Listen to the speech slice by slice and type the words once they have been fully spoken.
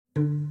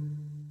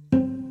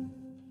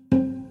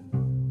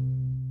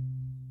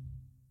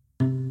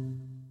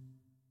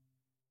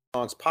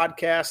Groundhogs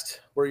podcast.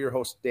 We're your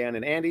hosts, Dan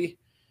and Andy.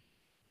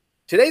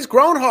 Today's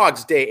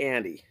Groundhogs Day,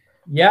 Andy.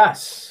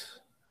 Yes.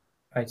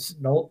 And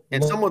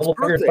someone's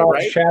birthday,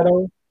 right?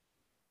 Shadow.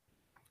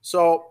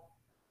 So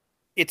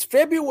it's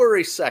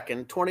February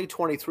 2nd,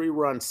 2023.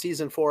 We're on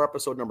season 4,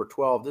 episode number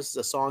 12. This is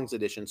a songs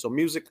edition. So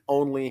music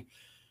only,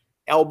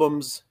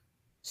 albums,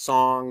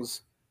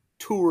 songs,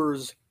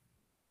 tours,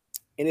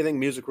 anything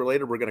music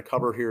related we're going to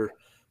cover here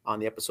on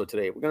the episode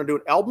today. We're going to do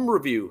an album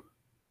review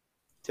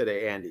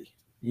today, Andy.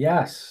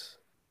 Yes.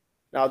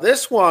 Now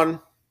this one,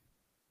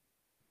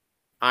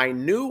 I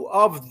knew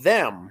of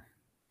them,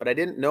 but I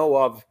didn't know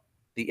of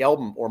the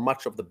album or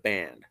much of the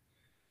band.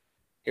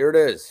 Here it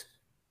is.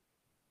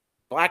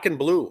 Black and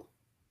Blue.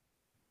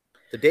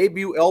 The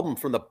debut album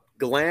from the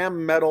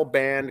glam metal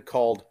band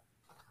called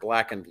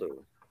Black and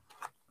Blue.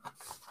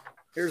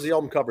 Here's the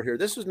album cover here.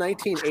 This was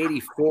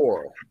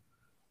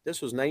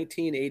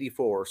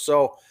 1984.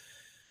 So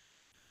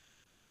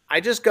I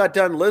just got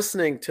done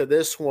listening to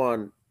this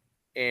one,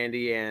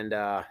 Andy, and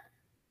I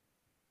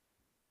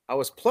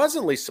was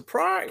pleasantly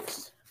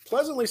surprised.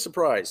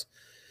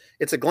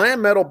 It's a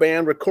glam metal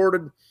band,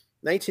 recorded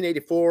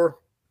 1984,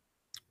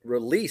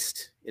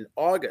 released in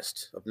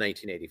August of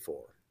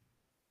 1984.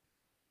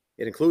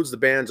 It includes the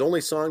band's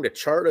only song to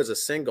chart as a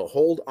single,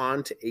 Hold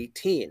On to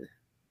 18.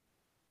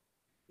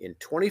 In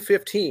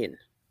 2015,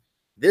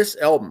 this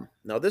album,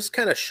 now this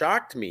kind of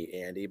shocked me,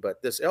 Andy,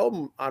 but this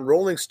album on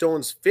Rolling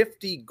Stone's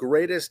 50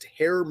 greatest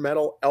hair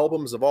metal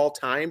albums of all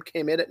time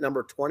came in at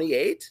number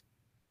 28.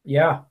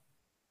 Yeah.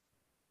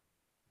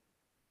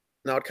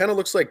 Now it kind of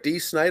looks like Dee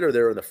Snider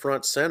there in the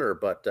front center,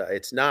 but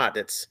it's not.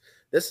 This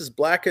is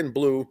Black and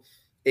Blue,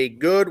 a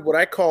good, what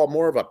I call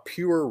more of a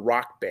pure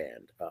rock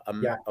band,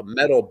 a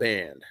metal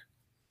band.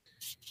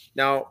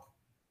 Now,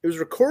 it was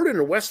recorded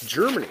in West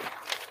Germany.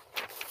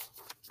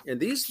 And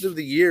these are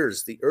the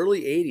years, the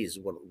early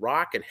 80s, when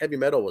rock and heavy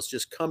metal was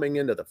just coming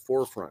into the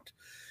forefront.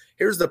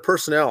 Here's the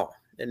personnel,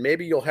 and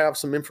maybe you'll have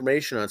some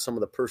information on some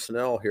of the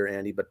personnel here,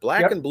 Andy, but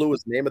Black and Blue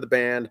is the name of the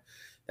band.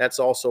 That's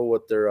also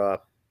what their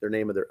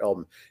name of their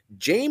album.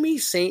 Jamie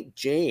St.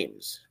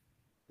 James,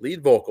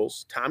 lead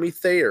vocals. Tommy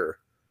Thayer,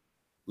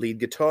 lead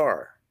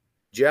guitar.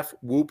 Jeff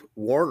Whoop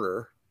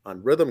Warner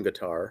on rhythm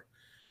guitar.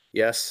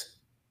 Yes,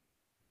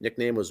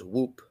 nickname was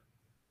Whoop.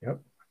 Yep.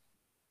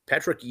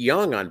 Patrick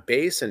Young on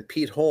bass and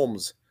Pete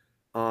Holmes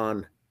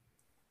on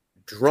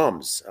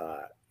drums.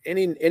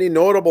 Any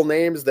notable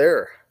names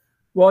there?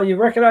 Well, you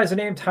recognize the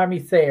name Tommy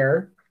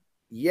Thayer.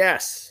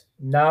 Yes.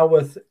 Now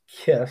with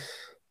Kiss.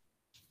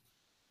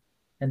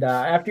 And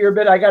after your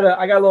bit, I got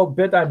a little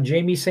bit on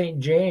Jamie St.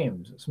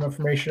 James. Some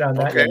information on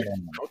that.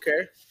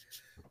 Okay.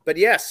 But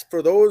yes,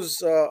 for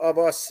those of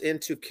us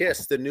into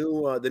Kiss, the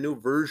new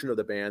version of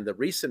the band, the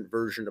recent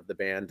version of the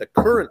band, the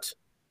current.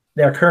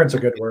 Yeah, current's a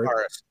good word.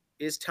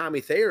 Is Tommy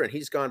Thayer, and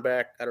he's gone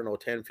back,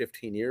 10,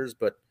 15 years,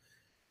 but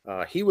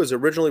he was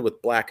originally with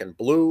Black and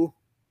Blue,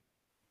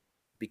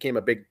 became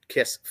a big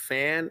Kiss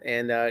fan,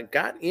 and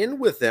got in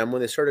with them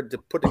when they started to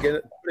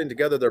putting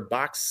together their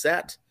box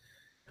set.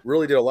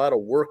 Really did a lot of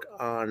work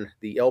on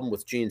the album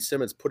with Gene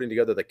Simmons, putting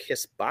together the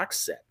Kiss box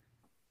set.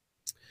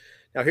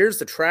 Now here's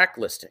the track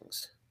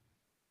listings.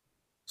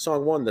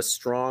 Song 1, The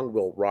Strong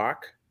Will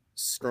Rock.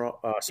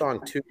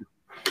 Song 2,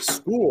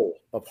 School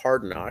of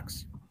Hard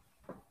Knocks.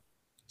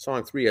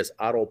 Song 3 is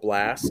Auto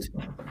Blast.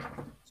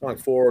 Song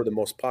 4, the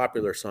most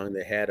popular song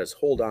they had, is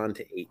Hold On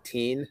to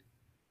 18.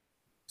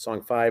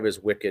 Song 5 is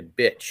Wicked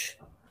Bitch.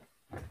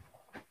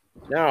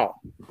 Now,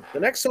 the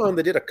next song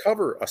they did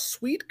a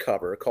sweet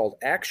cover called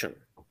Action.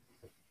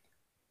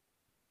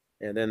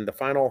 And then the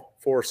final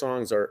 4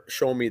 songs are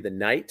Show Me the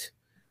Night,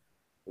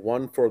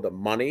 One for the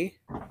Money,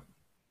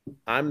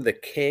 I'm the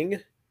King,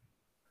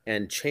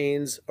 and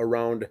Chains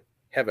Around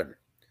Heaven.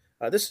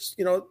 This is,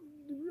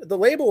 the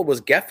label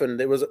was Geffen.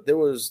 They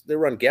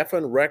were on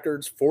Geffen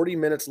Records, 40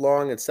 minutes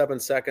long and 7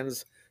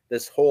 seconds.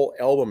 This whole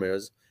album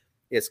is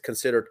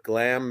considered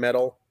glam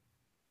metal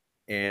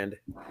and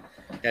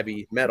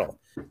heavy metal.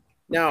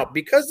 Now,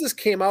 because this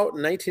came out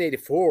in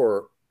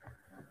 1984,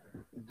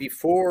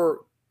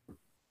 before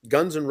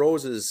Guns N'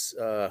 Roses,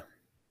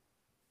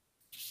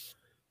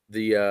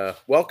 the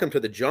Welcome to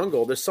the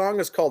Jungle, this song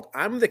is called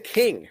I'm the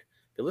King.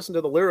 If you listen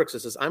to the lyrics,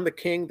 it says, I'm the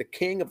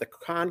king of the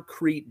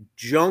concrete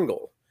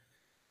jungle.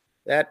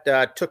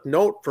 That took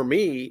note for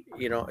me,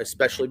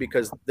 especially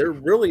because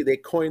they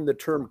coined the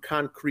term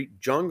concrete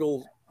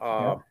jungle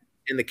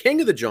in the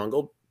King of the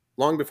Jungle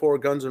long before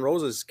Guns N'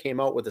 Roses came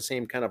out with the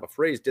same kind of a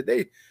phrase. Did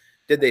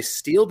they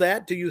steal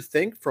that, do you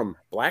think, from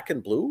Black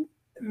and Blue?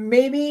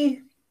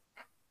 Maybe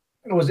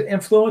it was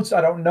influenced.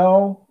 I don't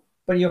know.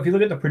 But, if you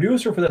look at the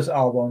producer for this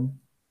album,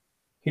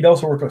 he'd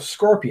also worked with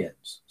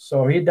Scorpions.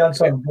 So he had done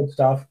some good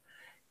stuff.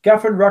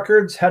 Geffen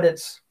Records had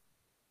its,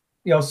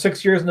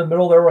 6 years in the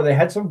middle there where they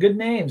had some good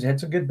names. They had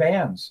some good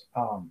bands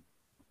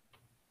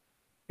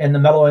in the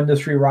metal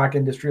industry, rock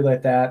industry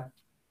like that.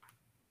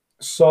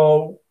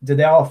 So did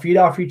they all feed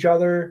off each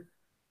other?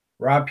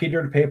 Rob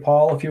Peter to pay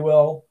Paul, if you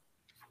will.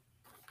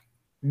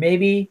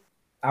 Maybe.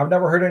 I've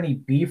never heard any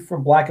beef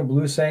from Black and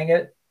Blue saying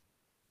it.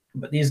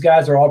 But these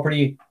guys are all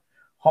pretty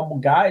humble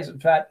guys. In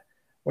fact,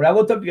 when I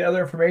looked up the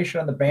other information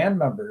on the band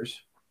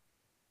members,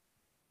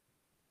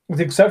 with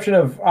the exception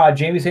of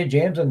Jamie St.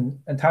 James and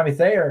Tommy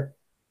Thayer,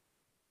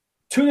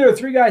 2 of the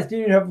 3 guys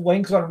didn't even have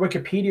links on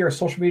Wikipedia or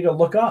social media to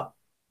look up.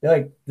 They're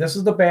like, this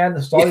is the band,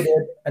 this is all they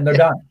did, and they're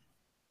done.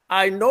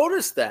 I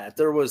noticed that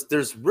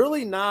there's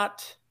really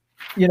not,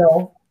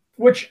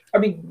 which, I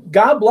mean,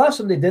 God bless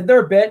them. They did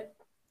their bit.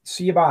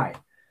 See you bye.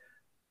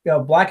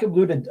 Black and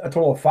Blue did a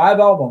total of 5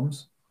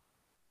 albums.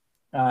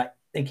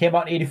 They came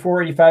out in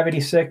 84, 85,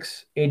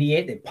 86,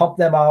 88. They pumped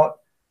them out.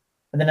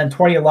 And then in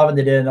 2011,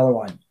 they did another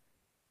one.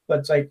 But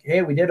it's like,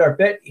 hey, we did our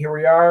bit. Here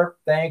we are.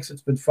 Thanks.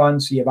 It's been fun.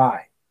 See you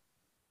bye.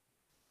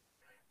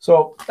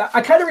 So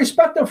I kind of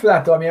respect them for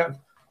that, though. I mean,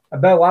 I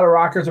bet a lot of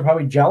rockers are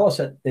probably jealous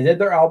that they did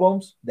their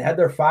albums, they had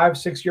their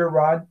 5-6 year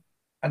run,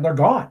 and they're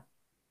gone.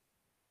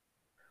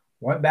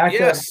 Went back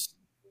to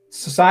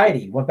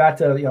society. Went back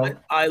to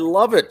I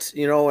love it,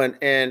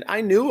 and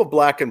I knew of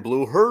Black and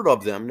Blue, heard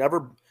of them,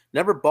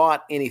 never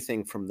bought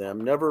anything from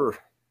them, never,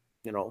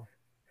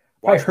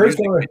 I heard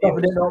some of their stuff,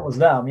 but didn't know it was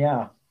them.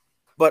 Yeah,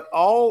 but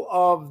all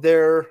of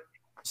their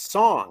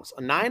songs,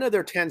 9 of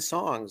their 10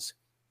 songs,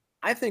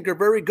 I think are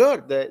very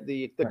good.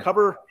 The right.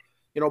 Cover,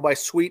 by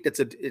Sweet,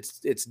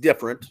 it's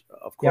different.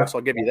 Of course,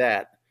 I'll give you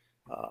that.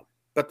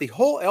 But the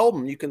whole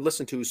album you can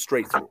listen to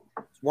straight through.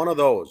 It's one of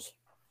those.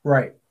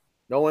 Right.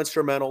 No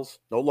instrumentals,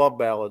 no love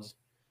ballads,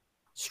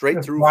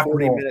 straight through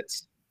 40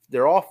 minutes.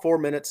 They're all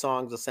 4-minute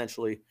songs,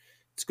 essentially.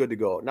 It's good to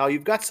go. Now,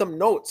 you've got some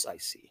notes, I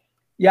see.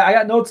 Yeah, I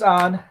got notes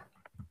on.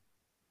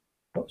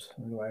 Oops,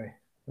 anyway,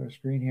 go to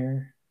screen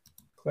here.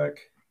 Click.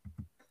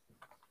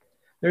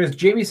 There's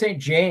Jamie St.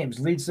 James,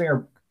 lead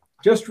singer,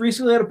 just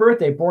recently had a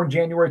birthday, born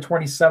January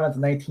 27th,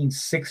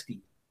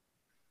 1960.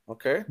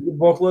 Okay. Lead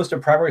vocalist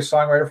and primary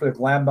songwriter for the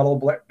glam metal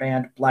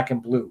band Black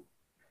and Blue.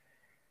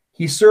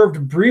 He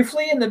served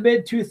briefly in the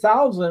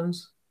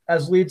mid-2000s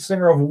as lead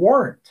singer of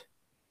Warrant.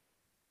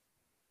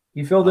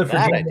 He filled in for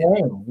Janie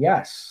Lane.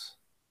 Yes.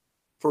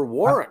 For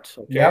Warrant.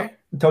 Okay. Yep.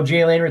 Until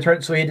Janie Lane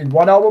returned. So he did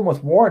one album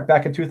with Warrant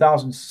back in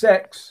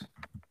 2006.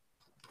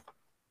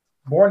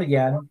 Born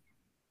Again.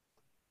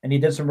 And he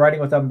did some writing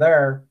with them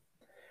there.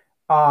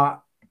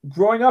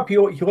 Growing up, he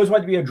always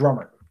wanted to be a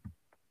drummer.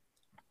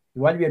 He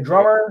wanted to be a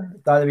drummer.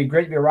 Thought it'd be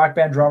great to be a rock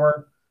band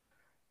drummer.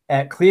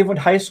 At Cleveland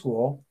High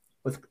School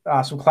with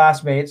some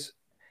classmates,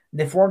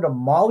 they formed a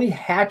Molly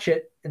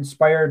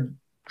Hatchet-inspired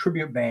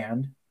tribute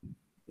band.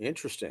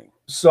 Interesting.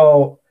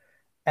 So,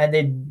 and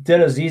they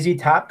did a ZZ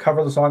Top cover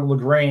of the song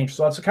LaGrange.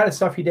 So that's the kind of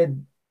stuff he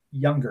did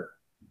younger.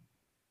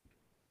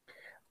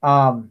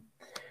 High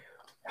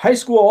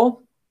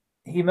school,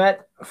 he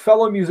met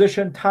fellow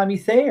musician Tommy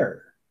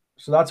Thayer.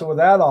 So that's where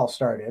that all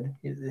started.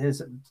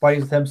 His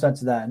buddies with him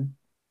since then.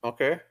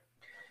 Okay.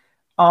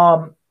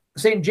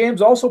 St.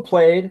 James also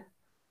played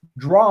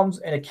drums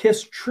in a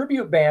Kiss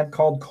tribute band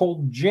called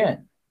Cold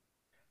Gin,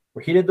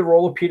 where he did the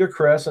role of Peter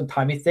Criss, and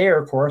Tommy Thayer,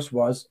 of course,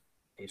 was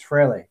Ace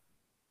Frehley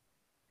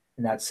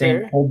in that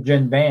same Cold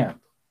Gin band.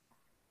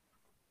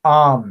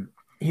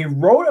 He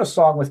wrote a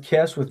song with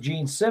Kiss with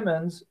Gene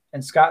Simmons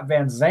and Scott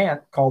Van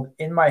Zandt called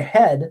In My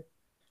Head,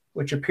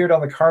 which appeared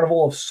on the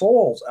Carnival of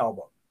Souls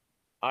album.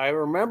 I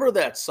remember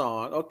that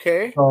song.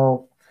 Okay.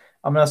 So,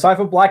 aside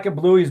from Black and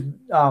Blue, he's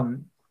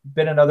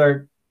been in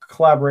other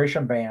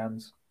collaboration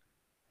bands.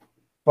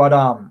 But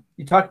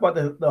you talk about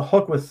the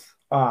hook with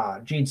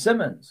Gene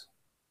Simmons.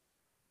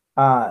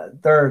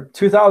 Their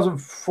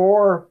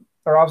 2004,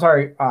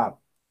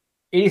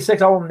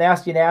 86 album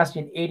Nasty Nasty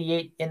and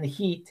 88 In the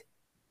Heat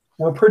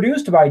were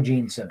produced by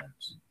Gene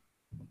Simmons.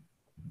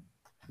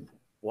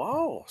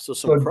 Wow. So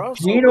crossover.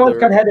 Gene always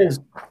kind of had his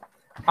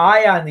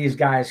eye on these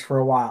guys for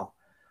a while.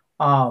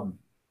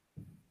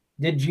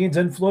 Did Gene's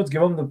influence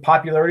give him the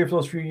popularity for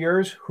those few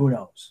years? Who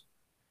knows?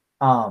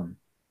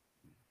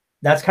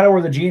 That's kind of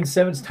where the Gene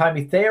Simmons,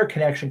 Tommy Thayer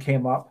connection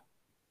came up.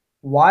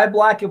 Why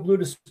Black and Blue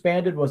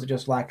disbanded? Was it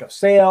just lack of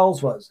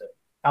sales? Was it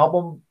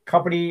album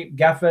company,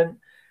 Geffen?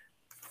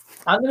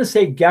 I'm going to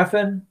say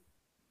Geffen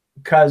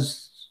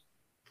because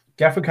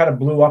Geffen kind of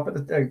blew up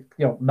at the,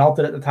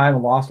 melted at the time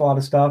and lost a lot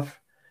of stuff.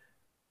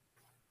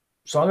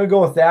 So I'm going to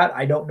go with that.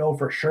 I don't know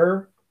for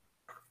sure.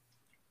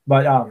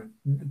 But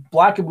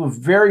Black and Blue,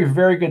 very,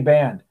 very good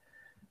band.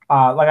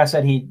 Like I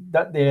said, they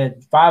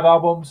did 5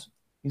 albums.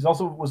 He's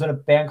also was in a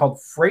band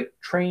called Freight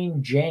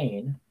Train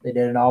Jane. They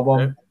did an album.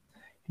 Okay.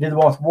 He did the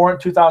one with Warrant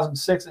in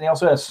 2006, and he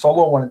also had a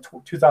solo one in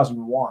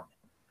 2001.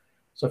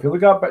 So if you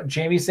look up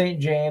Jamie St.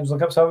 James,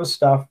 look up some of his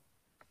stuff.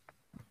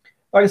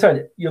 Like I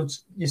said, you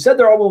said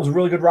their album was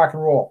really good rock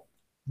and roll.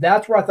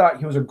 That's where I thought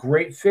he was a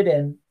great fit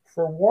in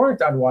for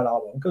Warrant on one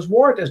album. Because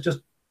Warrant is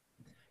just,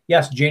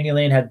 yes, Janie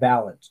Lane had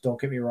ballads.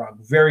 Don't get me wrong.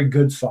 Very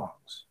good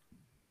songs.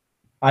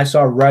 I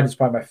Saw Red is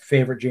probably my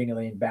favorite Janie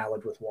Lane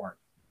ballad with Warrant.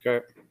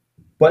 Okay.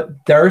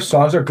 But their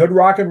songs are good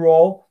rock and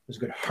roll. There's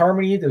good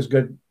harmony. There's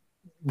good,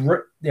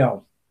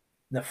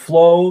 the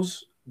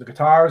flows, the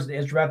guitars, the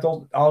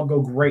instrumentals, all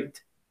go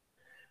great.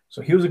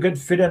 So he was a good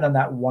fit in on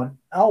that one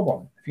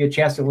album. If you get a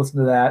chance to listen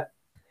to that,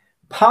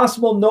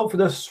 possible note for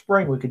this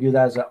spring, we could do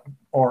that as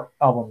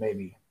album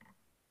maybe.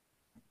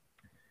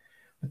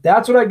 But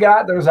that's what I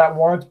got. There's that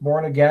Warrants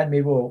Born Again.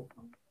 Maybe we'll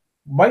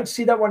might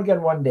see that one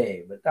again one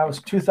day, but that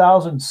was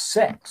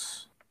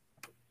 2006.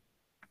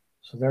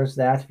 So there's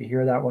that if you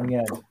hear that one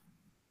again.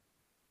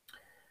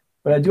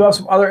 But I do have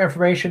some other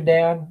information,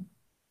 Dan,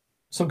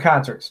 some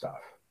concert stuff.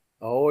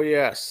 Oh,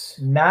 yes.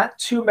 Not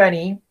too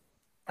many.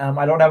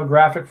 I don't have a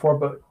graphic for it,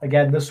 but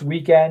again, this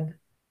weekend,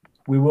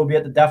 we will be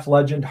at the Def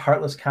Legend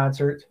Heartless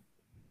concert.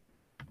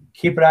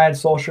 Keep an eye on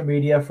social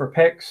media for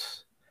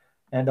pics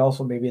and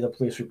also maybe the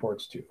police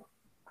reports too.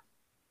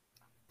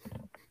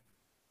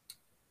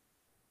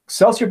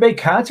 Excelsior Bay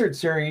Concert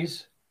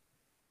Series.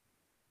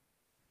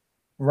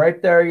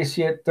 Right there, you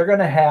see it. They're going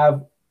to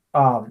have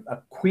a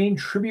Queen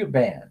tribute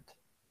band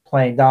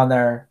playing down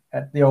there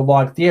at the Old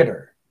Log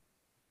Theater.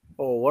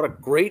 Oh, what a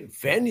great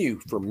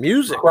venue for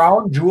music.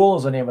 Crown Jewel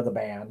is the name of the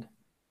band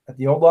at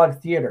the Old Log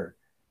Theater.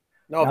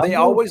 Now, have they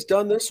always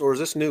done this, or is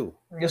this new?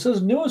 This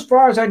is new as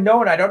far as I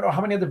know, and I don't know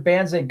how many other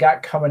bands they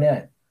got coming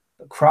in.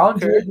 The Crown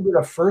Jewel will be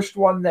the first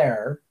one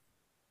there,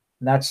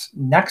 and that's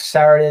next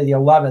Saturday, the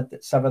 11th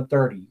at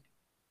 7:30.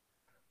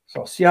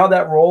 So see how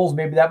that rolls.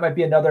 Maybe that might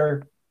be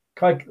another,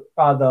 like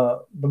the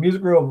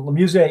music room, the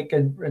music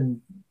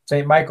in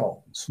St.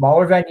 Michael,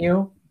 smaller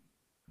venue,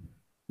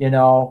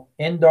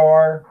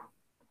 indoor,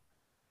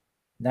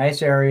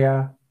 nice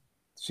area.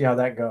 See how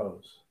that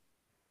goes.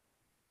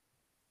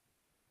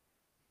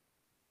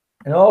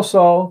 And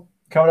also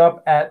coming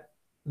up at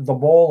the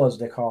Bowl, as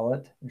they call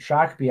it, in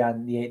Shakopee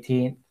on the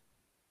 18th.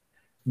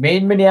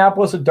 Main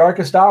Minneapolis at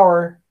Darkest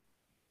Hour.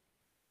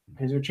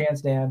 Here's your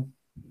chance, Dan.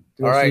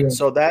 All right,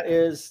 so that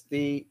is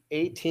the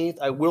 18th.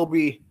 I will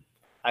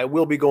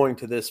be going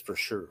to this for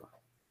sure.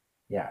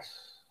 Yes.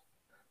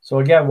 So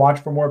again, watch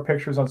for more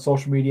pictures on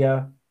social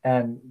media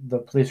and the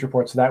police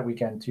reports that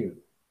weekend too.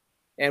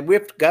 And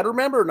we've got to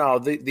remember now,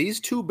 these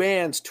two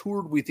bands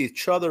toured with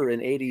each other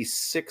in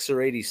 86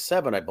 or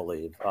 87, I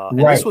believe. And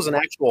this was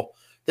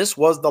this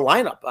was the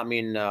lineup. I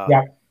mean,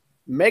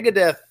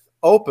 Megadeth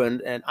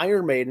opened and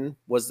Iron Maiden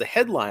was the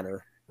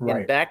headliner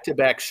in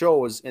back-to-back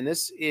shows. And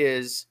this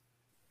is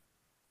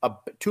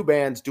two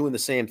bands doing the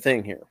same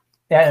thing here.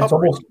 Yeah, it's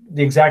almost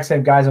the exact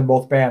same guys in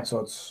both bands.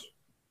 So it's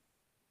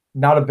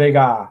not a big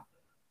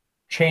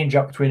change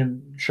up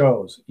between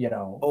shows,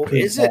 Oh,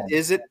 is it?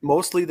 Is it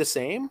mostly the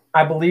same?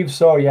 I believe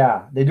so,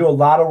 yeah. They do a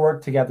lot of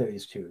work together,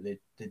 these two.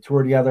 They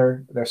tour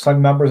together. Their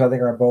sung members, I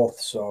think, are both.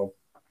 So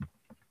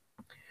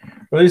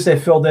or at least they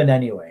filled in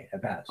anyway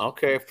at best.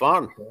 Okay,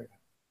 fun.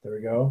 There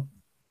we go.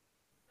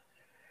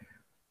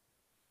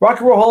 Rock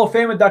and Roll Hall of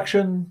Fame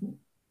induction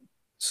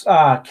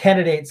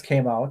candidates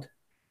came out.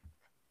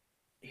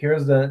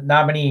 Here's the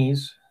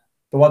nominees.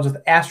 The ones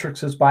with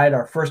asterisks by it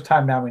are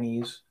first-time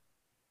nominees.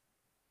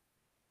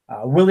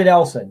 Willie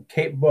Nelson,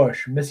 Kate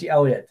Bush, Missy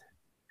Elliott,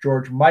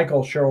 George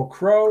Michael, Sheryl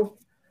Crow,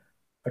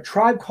 A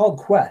Tribe Called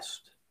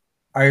Quest,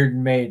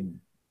 Iron Maiden,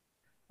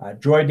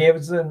 Joy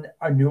Davidson,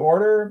 A New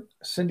Order,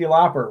 Cyndi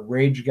Lauper,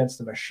 Rage Against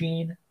the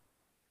Machine,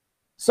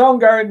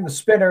 Soundgarden, The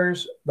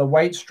Spinners, The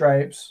White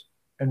Stripes,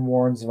 and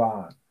Warren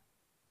Zevon.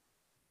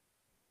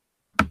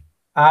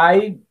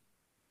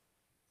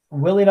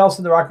 Willie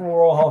Nelson, the Rock and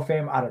Roll Hall of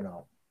Fame, I don't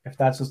know if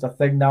that's just a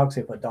thing now because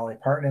they put Dolly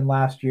Parton in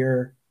last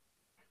year.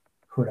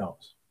 Who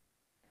knows?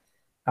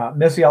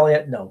 Missy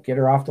Elliott, no, get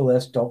her off the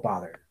list. Don't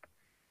bother.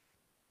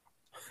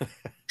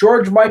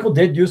 George Michael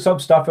did do some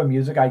stuff in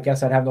music. I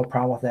guess I'd have no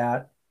problem with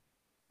that.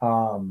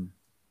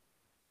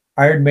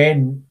 Iron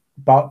Maiden,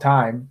 about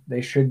time.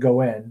 They should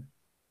go in.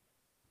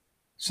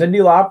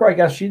 Cyndi Lauper, I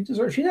guess she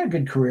had a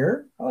good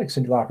career. I like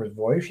Cyndi Lauper's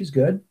voice. She's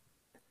good.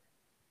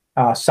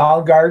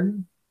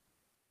 Soundgarden.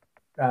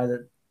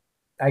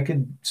 I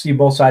could see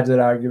both sides of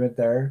that argument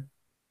there.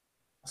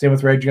 Same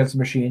with Rage Against the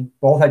Machine.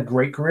 Both had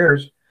great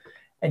careers.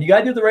 And you got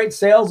to do the right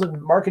sales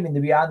and marketing to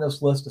be on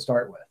this list to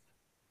start with.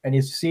 And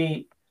you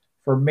see,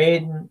 for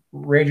Maiden,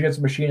 Rage Against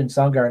the Machine, and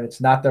Soundgarden, it's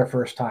not their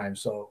first time.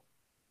 So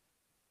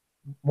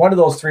one of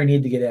those three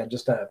need to get in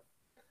just to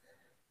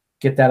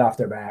get that off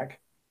their back.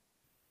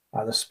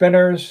 The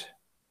Spinners,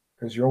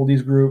 there's your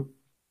oldies group.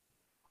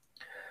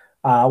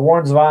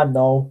 Warren Zevon,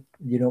 no,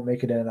 you don't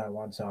make it in on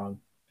one song.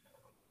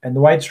 And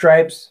the White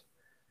Stripes,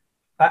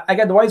 I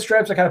got the White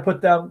Stripes. I kind of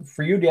put them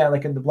for you, Dan,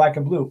 like in the Black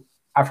and Blue.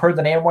 I've heard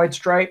the name White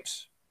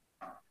Stripes.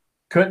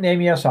 Couldn't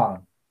name you a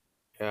song.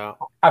 Yeah,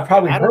 I've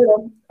probably heard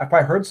them. I've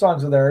probably heard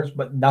songs of theirs,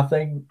 but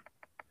nothing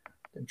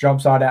that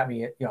jumps out at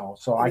me.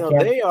 So I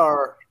can't.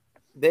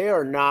 They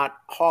are not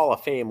Hall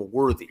of Fame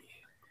worthy,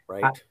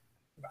 right?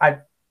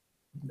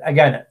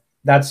 Again,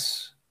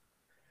 that's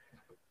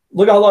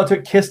look how long it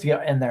took Kiss to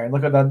get in there, and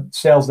look at the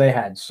sales they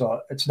had.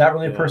 So it's not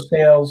really per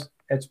sales;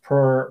 it's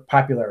per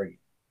popularity.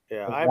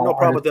 Yeah, I have no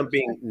problem with them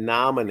being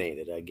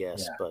nominated, I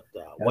guess.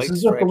 Yeah. But this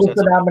is just the list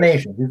of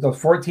nominations. These are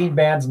 14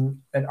 bands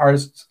and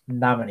artists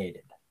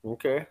nominated.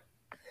 Okay.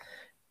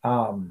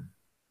 Again,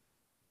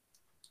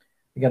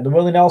 the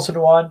Willie Nelson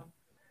one,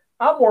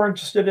 I'm more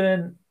interested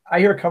in. I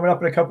hear coming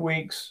up in a couple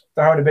weeks,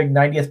 they're having a big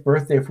 90th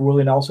birthday for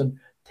Willie Nelson,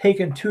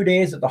 taking 2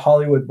 days at the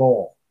Hollywood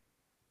Bowl.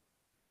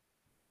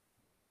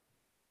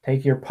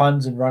 Take your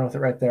puns and run with it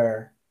right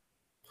there.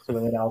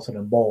 Willie Nelson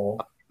and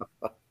Bowl.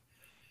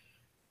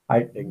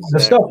 Exactly. The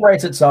stuff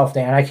writes itself,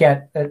 Dan. I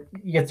can't.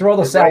 You throw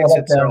the salad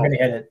up there, I'm going to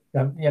hit it.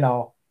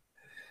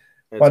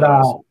 But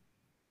awesome.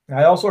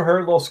 I also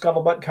heard a little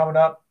scuttlebutt coming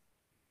up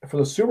for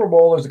the Super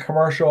Bowl. There's a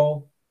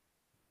commercial.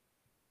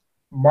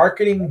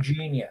 Marketing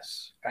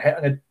genius.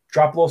 I'm going to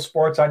drop a little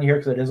sports on you here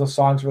because it is a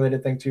songs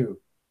related thing too.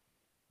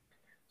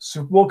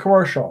 Super Bowl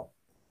commercial.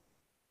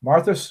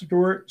 Martha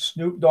Stewart,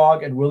 Snoop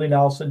Dogg, and Willie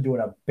Nelson doing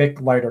a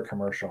Bic lighter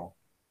commercial.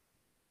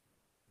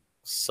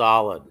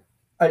 Solid.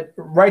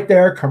 Right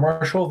there,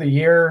 commercial of the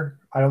year.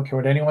 I don't care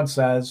what anyone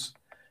says.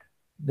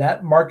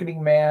 That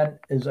marketing man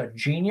is a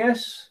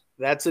genius.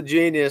 That's a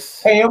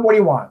genius. Pay him what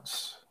he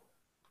wants.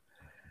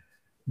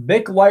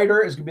 Bic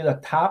lighter is going to be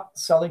the top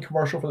selling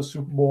commercial for the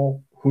Super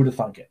Bowl. Who'd have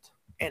thunk it?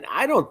 And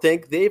I don't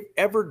think they've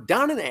ever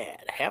done an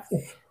ad, have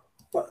they?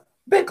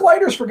 Bic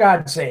lighters, for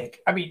God's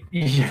sake. I mean,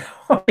 you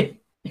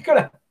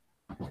gotta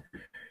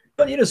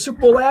need a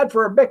Super Bowl ad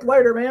for a Bic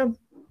lighter, man.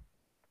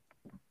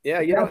 Yeah,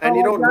 you don't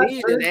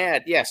need an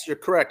ad. Yes, you're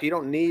correct. You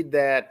don't need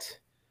that.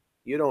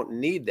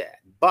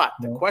 But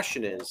the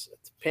question is,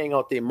 paying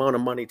out the amount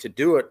of money to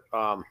do it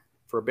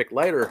for a Bic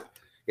lighter,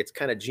 it's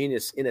kind of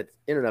genius in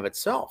and of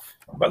itself.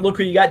 But look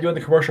who you got doing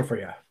the commercial for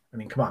you. I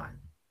mean, come on.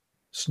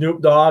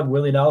 Snoop Dogg,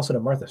 Willie Nelson,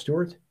 and Martha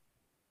Stewart.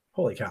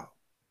 Holy cow.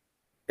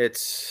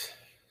 It's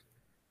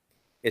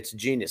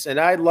genius. And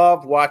I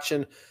love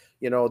watching,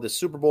 the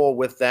Super Bowl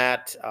with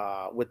that,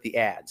 with the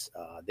ads.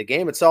 The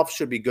game itself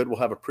should be good. We'll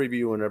have a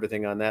preview and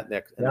everything on that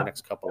in the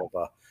next couple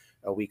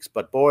of weeks.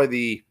 But boy,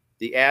 the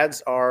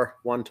ads are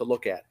one to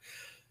look at.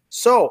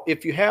 So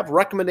if you have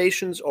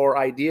recommendations or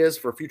ideas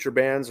for future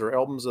bands or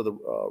albums of the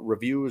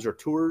reviews or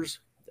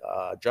tours,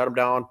 jot them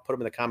down, put them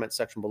in the comment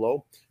section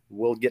below.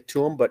 We'll get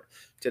to them. But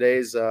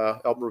today's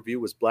album review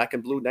was Black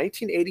and Blue,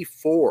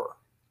 1984.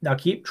 Now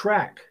keep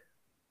track.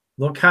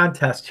 Little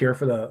contest here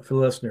for the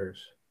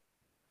listeners.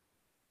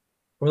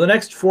 Over the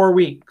next 4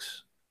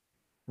 weeks,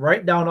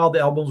 write down all the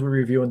albums we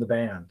review and the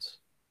bands.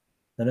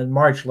 Then in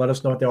March, let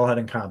us know what they all had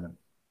in common.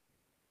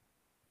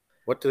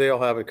 What do they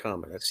all have in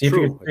common? That's See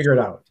true. If you can figure it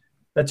out.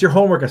 That's your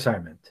homework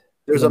assignment.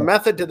 There's a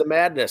method to the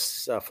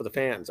madness for the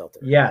fans out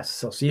there. Yes.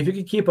 So see if you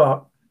can keep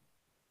up.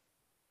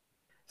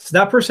 It's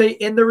not per se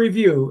in the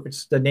review.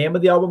 It's the name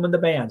of the album and the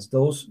bands.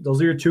 Those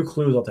are your 2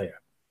 clues, I'll tell you.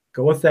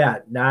 Go with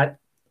that. Not,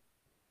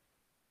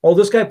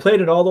 this guy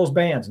played in all those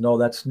bands.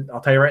 No,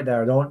 I'll tell you right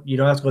there. You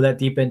don't have to go that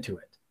deep into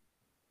it.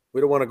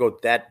 We don't want to go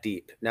that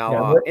deep.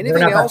 Now,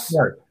 anything else?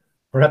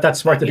 We're not that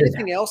smart to do that.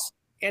 Anything else,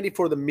 Andy,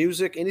 for the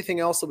music? Anything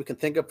else that we can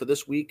think of for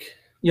this week?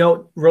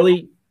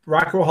 Really,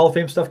 Rock and Roll Hall of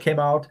Fame stuff came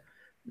out.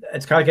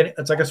 It's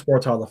it's like a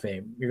sports Hall of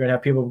Fame. You're gonna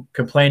have people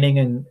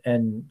complaining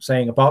and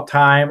saying about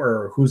time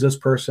or who's this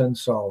person.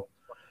 So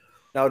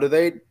now, do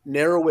they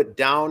narrow it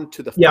down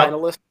to the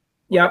finalists?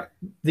 Yeah,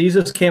 these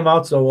just came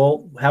out, so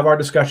we'll have our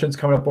discussions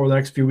coming up over the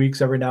next few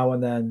weeks. Every now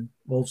and then,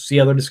 we'll see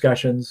other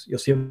discussions. You'll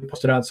see it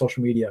posted on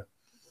social media.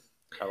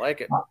 I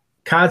like it.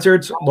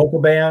 Concerts,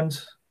 local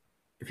bands.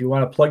 If you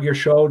want to plug your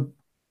show,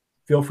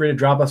 feel free to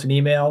drop us an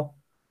email.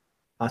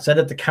 Send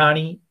it to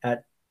Connie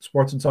at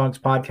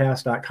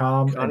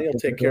sportsandsongspodcast.com. Connie will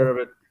take care of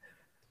it.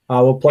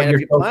 We'll plug your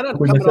show. If you plan on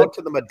coming out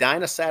to the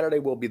Medina Saturday,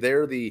 we'll be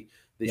there. The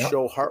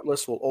show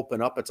Heartless will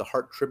open up. It's a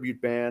Heart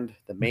tribute band.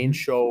 The main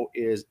show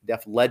is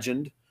Def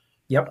Legend.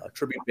 Yep. A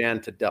tribute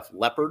band to Def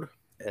Leppard.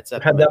 It's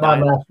at had them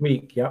on last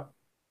week. Yep.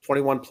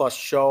 21+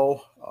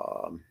 show.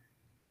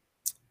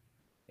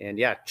 And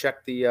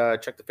check the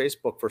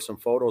Facebook for some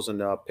photos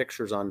and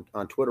pictures on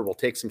Twitter. We'll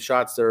take some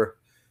shots there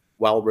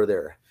while we're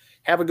there.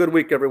 Have a good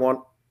week, everyone.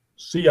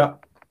 See ya.